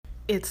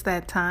It's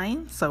that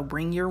time, so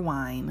bring your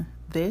wine.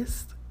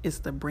 This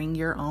is the Bring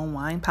Your Own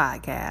Wine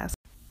podcast.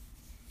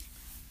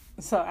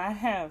 So I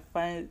have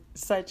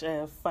such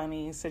a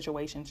funny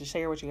situation to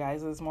share with you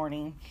guys this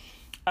morning.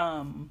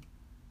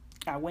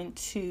 I went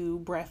to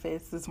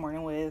breakfast this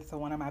morning with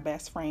one of my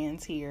best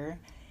friends here,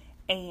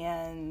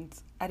 and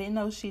I didn't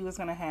know she was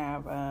going to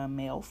have a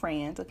male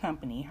friend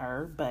accompany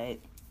her, but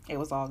it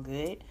was all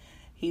good.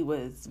 He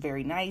was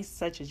very nice,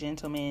 such a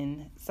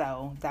gentleman,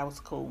 so that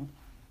was cool.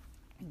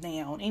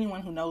 Now,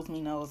 anyone who knows me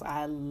knows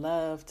I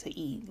love to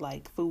eat.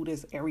 Like, food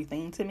is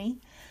everything to me.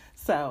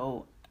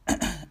 So,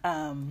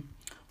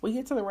 we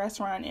get to the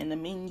restaurant and the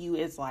menu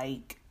is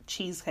like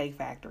Cheesecake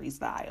Factory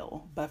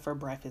style, but for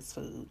breakfast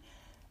food.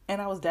 And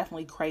I was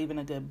definitely craving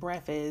a good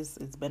breakfast.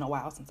 It's been a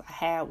while since I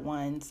had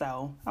one,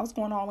 so I was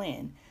going all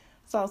in.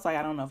 So I was like,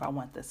 I don't know if I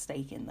want the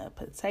steak and the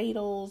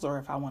potatoes or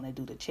if I want to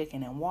do the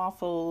chicken and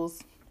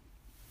waffles.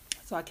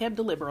 So I kept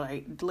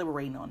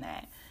deliberating on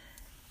that.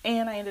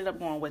 And I ended up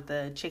going with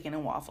the chicken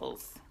and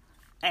waffles.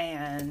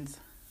 And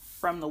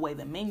from the way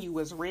the menu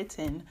was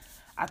written,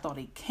 I thought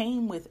it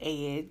came with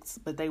eggs,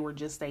 but they were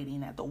just stating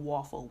that the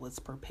waffle was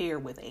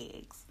prepared with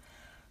eggs.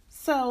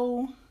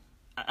 So,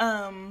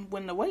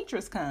 when the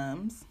waitress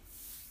comes,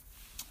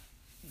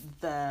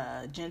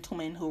 the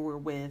gentleman who we're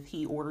with,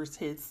 he orders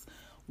his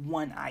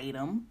one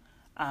item.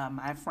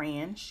 My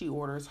friend, she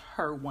orders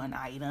her one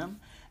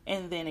item.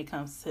 And then it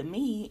comes to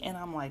me, and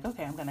I'm like,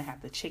 okay, I'm going to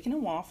have the chicken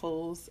and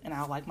waffles, and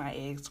I'll like my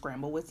eggs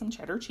scrambled with some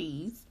cheddar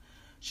cheese.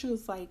 She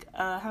was like,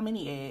 how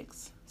many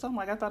eggs? So I'm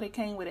like, I thought it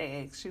came with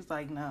eggs. She's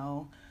like,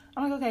 no.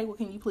 I'm like, okay, well,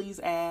 can you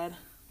please add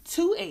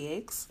 2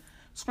 eggs,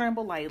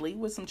 scrambled lightly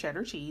with some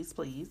cheddar cheese,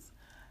 please?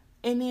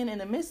 And then in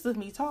the midst of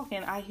me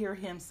talking, I hear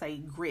him say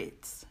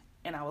grits.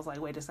 And I was like,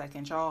 wait a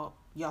second, y'all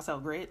sell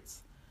grits?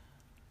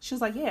 She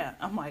was like, yeah.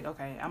 I'm like,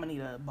 okay, I'm going to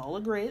need a bowl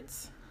of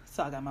grits.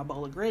 So I got my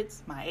bowl of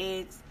grits, my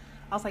eggs.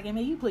 I was like, hey,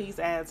 may you please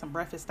add some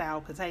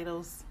breakfast-style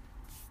potatoes?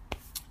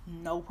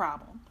 No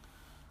problem.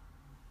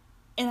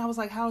 And I was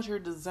like, how's your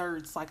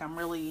desserts? Like, I'm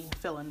really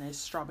feeling this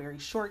strawberry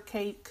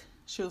shortcake.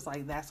 She was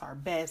like, that's our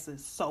best.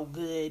 It's so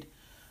good.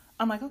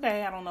 I'm like,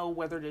 okay, I don't know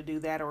whether to do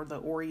that or the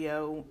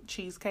Oreo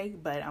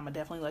cheesecake, but I'm going to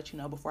definitely let you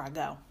know before I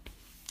go.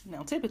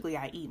 Now, typically,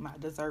 I eat my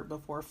dessert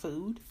before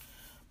food,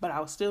 but I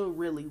was still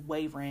really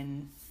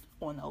wavering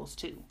on those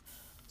two.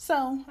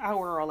 So I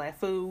order all that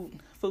food.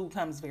 Food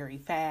comes very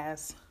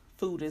fast.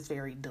 Food is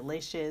very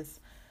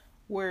delicious.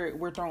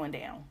 We're throwing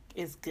down.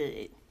 It's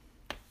good.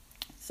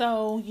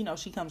 So,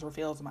 she comes,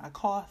 refills my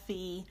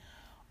coffee,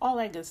 all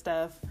that good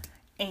stuff.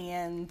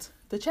 And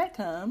the check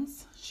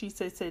comes. She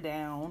sits it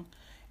down,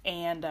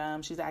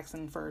 and she's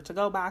asking for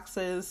to-go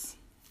boxes.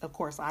 Of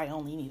course, I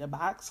only need a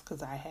box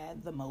because I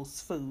had the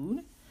most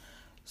food.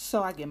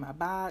 So I get my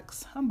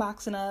box. I'm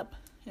boxing up.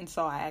 And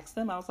so I asked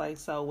them, I was like,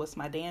 so what's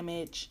my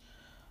damage?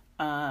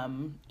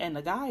 And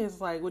the guy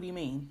is like, what do you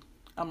mean?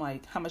 I'm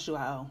like, how much do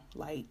I owe?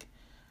 Like,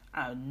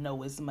 I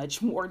know it's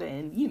much more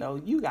than,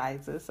 you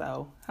guys.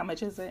 So how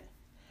much is it?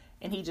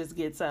 And he just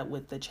gets up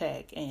with the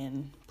check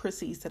and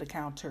proceeds to the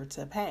counter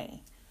to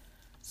pay.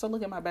 So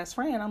look at my best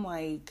friend. I'm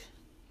like,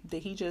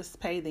 did he just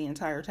pay the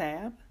entire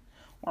tab?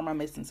 Or am I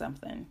missing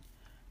something?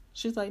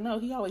 She's like, no,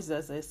 he always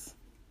does this.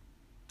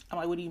 I'm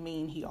like, what do you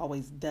mean he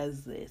always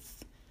does this?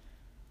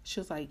 She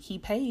was like, he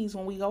pays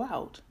when we go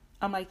out.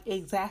 I'm like,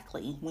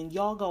 exactly. When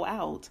y'all go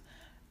out,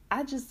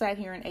 I just sat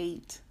here and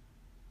ate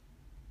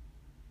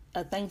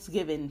a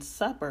Thanksgiving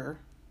supper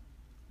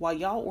while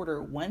y'all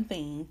ordered one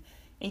thing,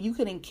 and you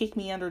couldn't kick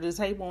me under the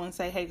table and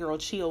say, hey girl,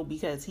 chill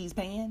because he's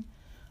paying.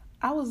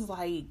 I was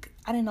like,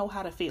 I didn't know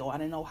how to feel. I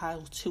didn't know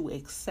how to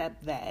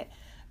accept that,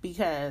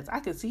 because I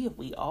could see if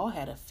we all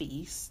had a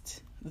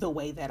feast the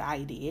way that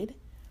I did,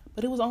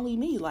 but it was only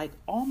me. Like,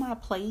 all my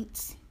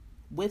plates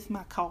with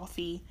my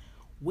coffee,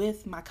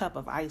 with my cup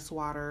of ice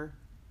water,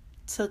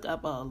 took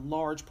up a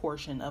large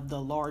portion of the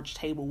large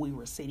table we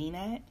were sitting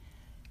at.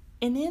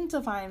 And then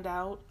to find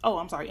out,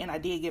 and I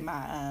did get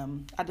my,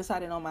 I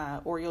decided on my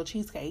Oreo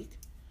cheesecake.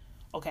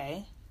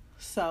 Okay.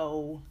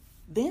 So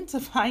then to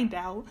find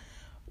out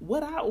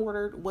what I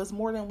ordered was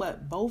more than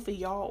what both of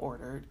y'all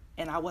ordered,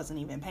 and I wasn't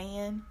even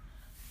paying.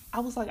 I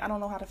was like, I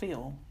don't know how to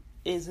feel.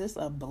 Is this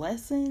a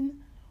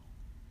blessing,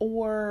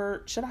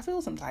 or should I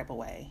feel some type of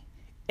way?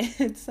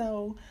 And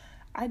so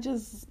I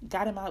just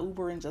got in my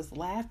Uber and just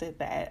laughed at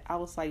that. I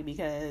was like,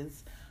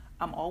 because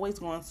I'm always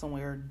going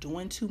somewhere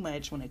doing too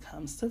much when it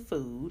comes to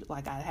food.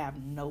 Like, I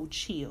have no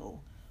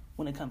chill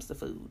when it comes to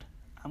food.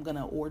 I'm going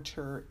to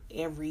order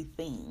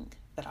everything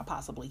that I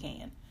possibly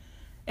can.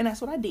 And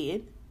that's what I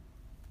did.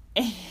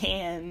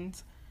 And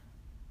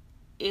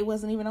it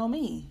wasn't even on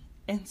me.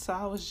 And so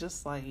I was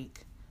just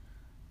like,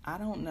 I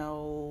don't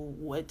know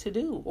what to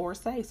do or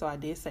say. So I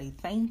did say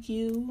thank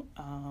you.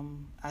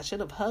 I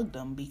should have hugged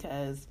him,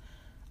 because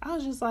I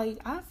was just like,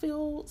 I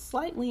feel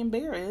slightly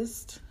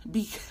embarrassed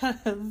because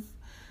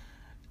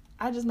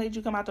I just made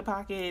you come out the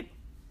pocket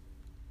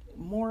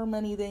more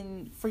money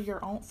than for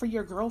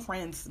your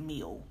girlfriend's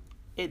meal.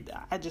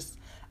 I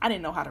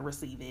didn't know how to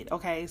receive it.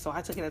 Okay. So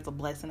I took it as a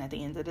blessing at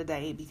the end of the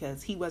day,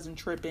 because he wasn't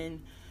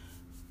tripping.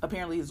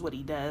 apparently is what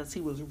he does.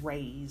 He was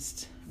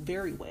raised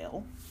very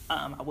well.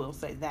 I will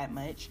say that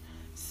much.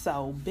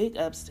 So big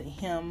ups to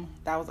him.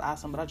 That was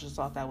awesome. But I just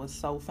thought that was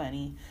so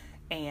funny.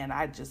 And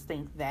I just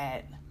think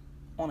that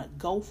on a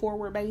go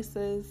forward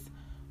basis,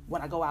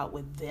 when I go out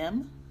with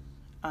them,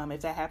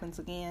 if that happens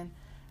again,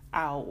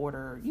 I'll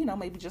order,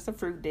 maybe just a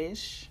fruit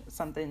dish,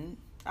 something.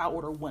 I'll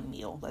order one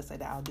meal. Let's say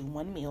that I'll do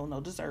one meal,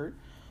 no dessert.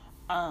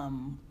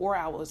 Or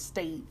I will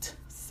state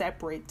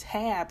separate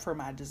tab for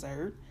my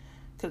dessert,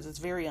 because it's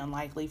very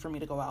unlikely for me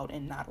to go out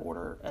and not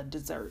order a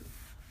dessert.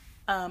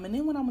 And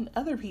then when I'm with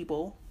other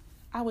people,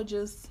 I would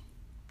just,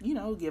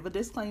 give a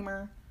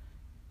disclaimer.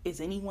 Is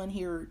anyone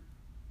here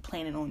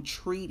planning on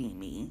treating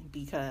me?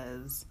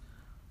 Because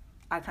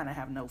I kind of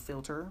have no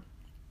filter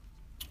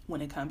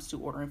when it comes to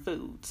ordering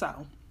food. So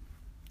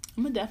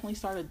I'm going to definitely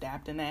start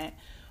adapting that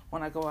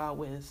when I go out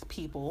with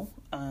people.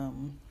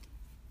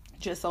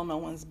 Just so no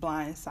one's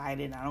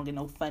blindsided. I don't get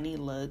no funny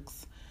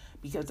looks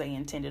because they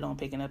intended on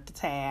picking up the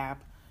tab.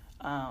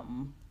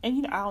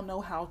 And, I'll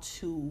know how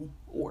to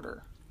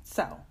order.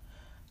 So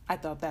I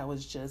thought that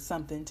was just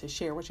something to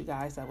share with you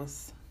guys. That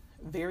was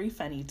very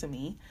funny to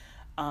me.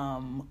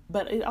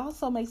 But it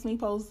also makes me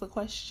pose the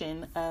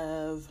question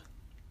of,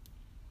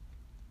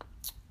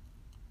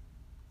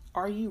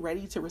 are you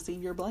ready to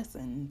receive your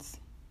blessings?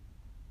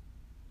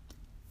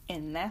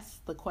 And that's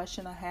the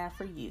question I have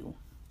for you.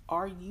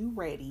 Are you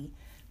ready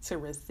to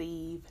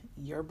receive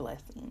your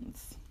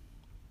blessings?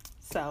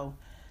 So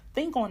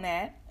think on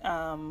that.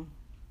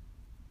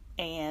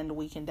 And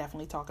we can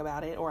definitely talk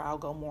about it, or I'll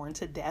go more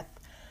into depth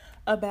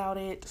about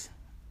it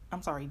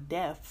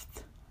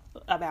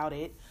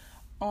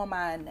on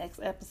my next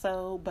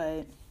episode.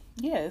 But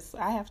yes,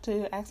 I have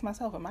to ask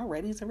myself, am I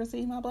ready to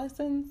receive my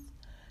blessings?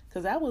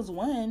 Because that was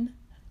one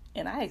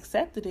and I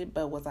accepted it,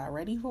 but was I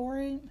ready for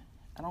it?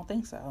 I don't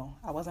think so.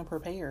 I wasn't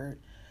prepared,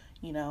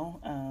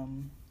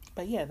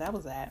 but yeah, that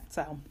was that.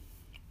 So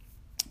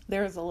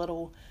there's a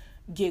little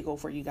giggle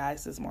for you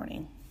guys this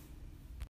morning.